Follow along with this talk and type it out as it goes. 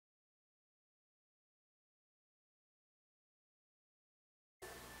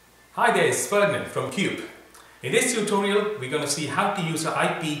Hi there, it's Ferdinand from Cube. In this tutorial, we're going to see how to use an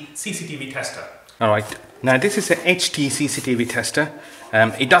IP CCTV tester. Alright, now this is an HT CCTV tester.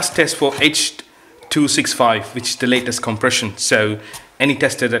 It does test for H.265, which is the latest compression. So any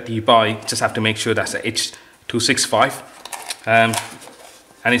tester that you buy, just have to make sure that's a H.265. And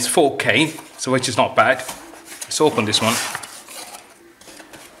it's 4K, so which is not bad. Let's open this one.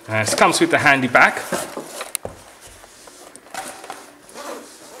 It comes with a handy bag.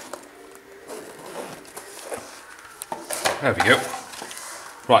 There we go.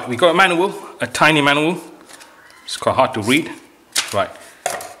 Right, we got a manual, a tiny manual. It's quite hard to read. Right,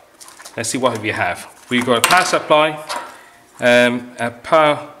 let's see what we have. We've got a power supply, a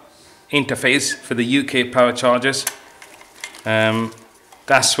power interface for the UK power chargers.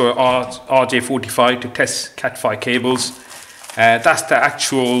 That's for RJ45 to test Cat5 cables. That's the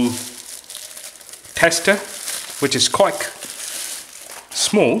actual tester, which is quite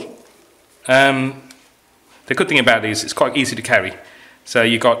small. The good thing about it is it's quite easy to carry. So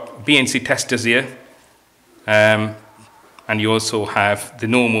you got BNC testers here, and you also have the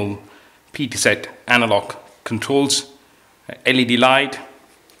normal PTZ analog controls, LED light,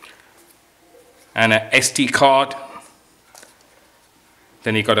 and a SD card.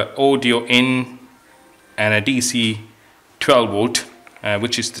 Then you got an audio in and a DC 12 volt,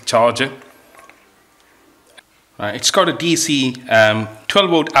 which is the charger. It's got a DC 12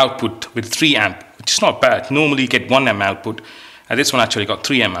 volt output with 3 amp, which is not bad. Normally you get 1 amp output. This one actually got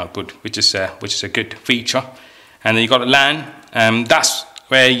 3 amp output, which is a good feature. And then you got a LAN. That's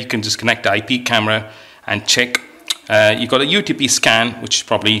where you can just connect the IP camera and check. You got a UTP scan, which is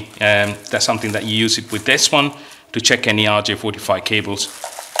probably that's something that you use it with this one to check any RJ45 cables.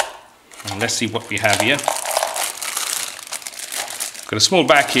 And let's see what we have here. Got a small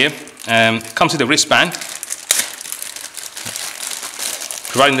bag here. Comes with a wristband.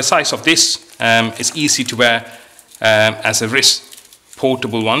 Providing the size of this, it's easy to wear as a wrist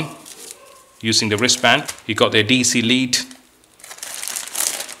portable one using the wristband. You got the DC lead,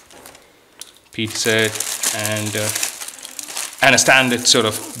 PTZ, and a standard sort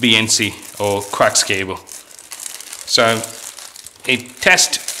of BNC or coax cable. So it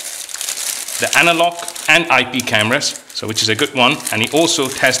tests the analog and IP cameras, so which is a good one, and it also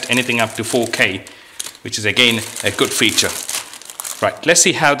tests anything up to 4K, which is again a good feature. Right, let's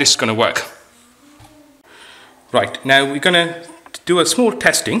see how this is going to work. Right, now we're going to do a small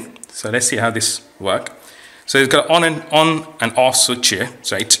testing. So let's see how this works. So it's got on and off switch here.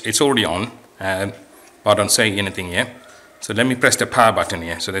 So it's already on, but I don't say anything here. So let me press the power button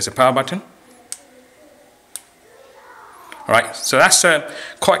here. So there's a power button. All right, so that's a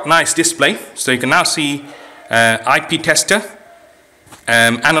quite nice display. So you can now see IP tester,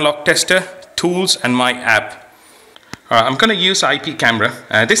 analog tester, tools, and my app. I'm going to use IP camera.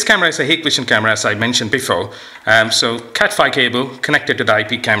 This camera is a Hikvision camera, as I mentioned before. So Cat5 cable connected to the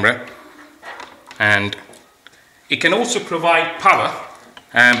IP camera, and it can also provide power.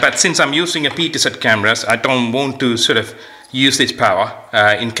 But since I'm using a PTZ cameras, I don't want to sort of use this power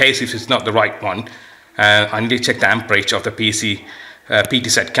in case if it's not the right one. I need to check the amperage of the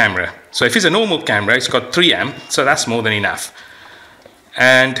PTZ camera. So if it's a normal camera, it's got 3 amp, so that's more than enough.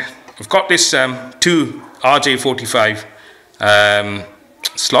 And I've got this 2 RJ45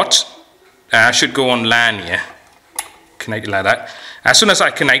 slots. I should go on LAN here, connect it like that. As soon as I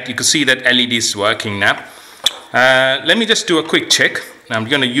connect, you can see that LED is working now. Let me just do a quick check. I'm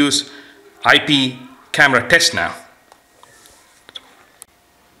going to use IP camera test now.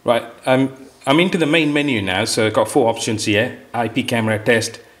 Right, I'm into the main menu now, so I've got 4 options here. IP camera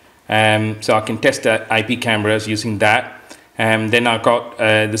test, so I can test the IP cameras using that. Then I've got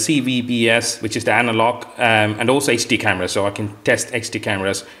the CVBS, which is the analog, and also HD cameras, so I can test HD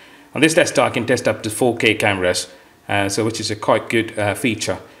cameras. On this tester, I can test up to 4K cameras, so which is a quite good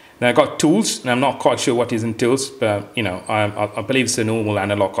feature. Now I've got tools, and I'm not quite sure what is in tools, but you know, I believe it's the normal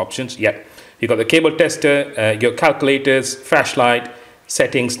analog options. Yeah, you've got the cable tester, your calculators, flashlight,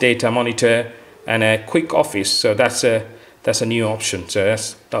 settings, data monitor, and a quick office. So that's a new option. So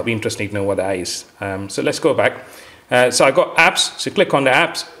that'll be interesting to know what that is. So let's go back. So I got apps, so click on the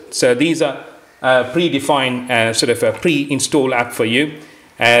apps. So these are predefined, sort of a pre-installed app for you.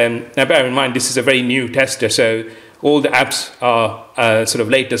 Now bear in mind, this is a very new tester, so all the apps are sort of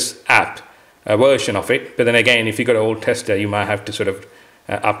latest app version of it. But then again, if you've got an old tester, you might have to sort of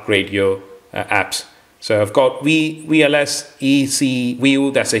upgrade your apps. So I've got VLS, EC, View,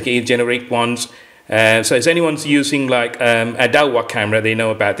 that's like generate ones. So if anyone's using like a Dahua camera, they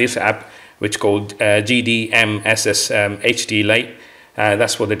know about this app, which is called GDMSS HD Lite.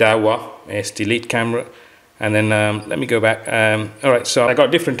 That's for the Dahua SD Lite camera. and then let me go back. All right, so I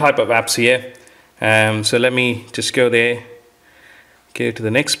got different type of apps here. So let me just go there, go to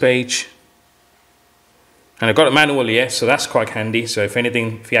the next page, and I've got a manual here, so that's quite handy. So if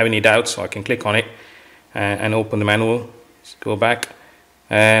anything, if you have any doubts, I can click on it and open the manual. Let's go back.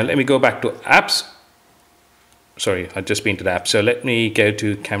 Let me go back to apps. Sorry, I've just been to the app. So let me go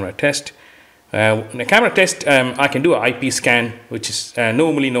to camera test. In the camera test, I can do an IP scan, which is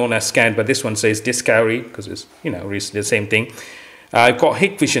normally known as scan, but this one says discovery because it's, you know, the same thing. I've got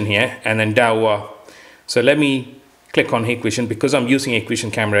Hikvision here and then Dawa. So let me click on Hikvision because I'm using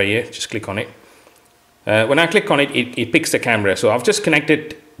Hikvision camera here. Just click on it. When I click on it, it picks the camera. So I've just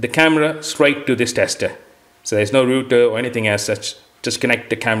connected the camera straight to this tester. So there's no router or anything as such. Just connect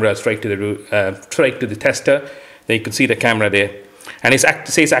the camera straight to the tester. Then you can see the camera there. And it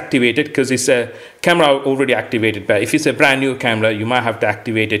says activated because it's a camera already activated. But if it's a brand new camera, you might have to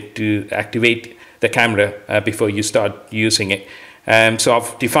activate it to activate the camera before you start using it. So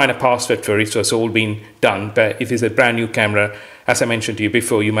I've defined a password for it, so it's all been done. But if it's a brand new camera, as I mentioned to you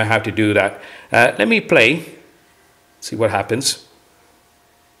before, you might have to do that. Let me play, see what happens.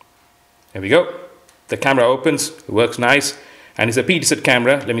 There we go. The camera opens, it works nice. And it's a PTZ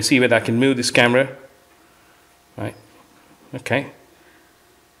camera. Let me see whether I can move this camera. Right. Okay.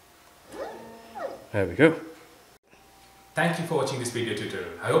 There we go. Thank you for watching this video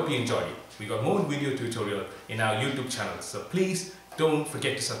tutorial. I hope you enjoyed it. We got more video tutorial in our YouTube channel. So please don't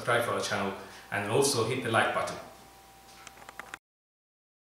forget to subscribe to our channel and also hit the like button.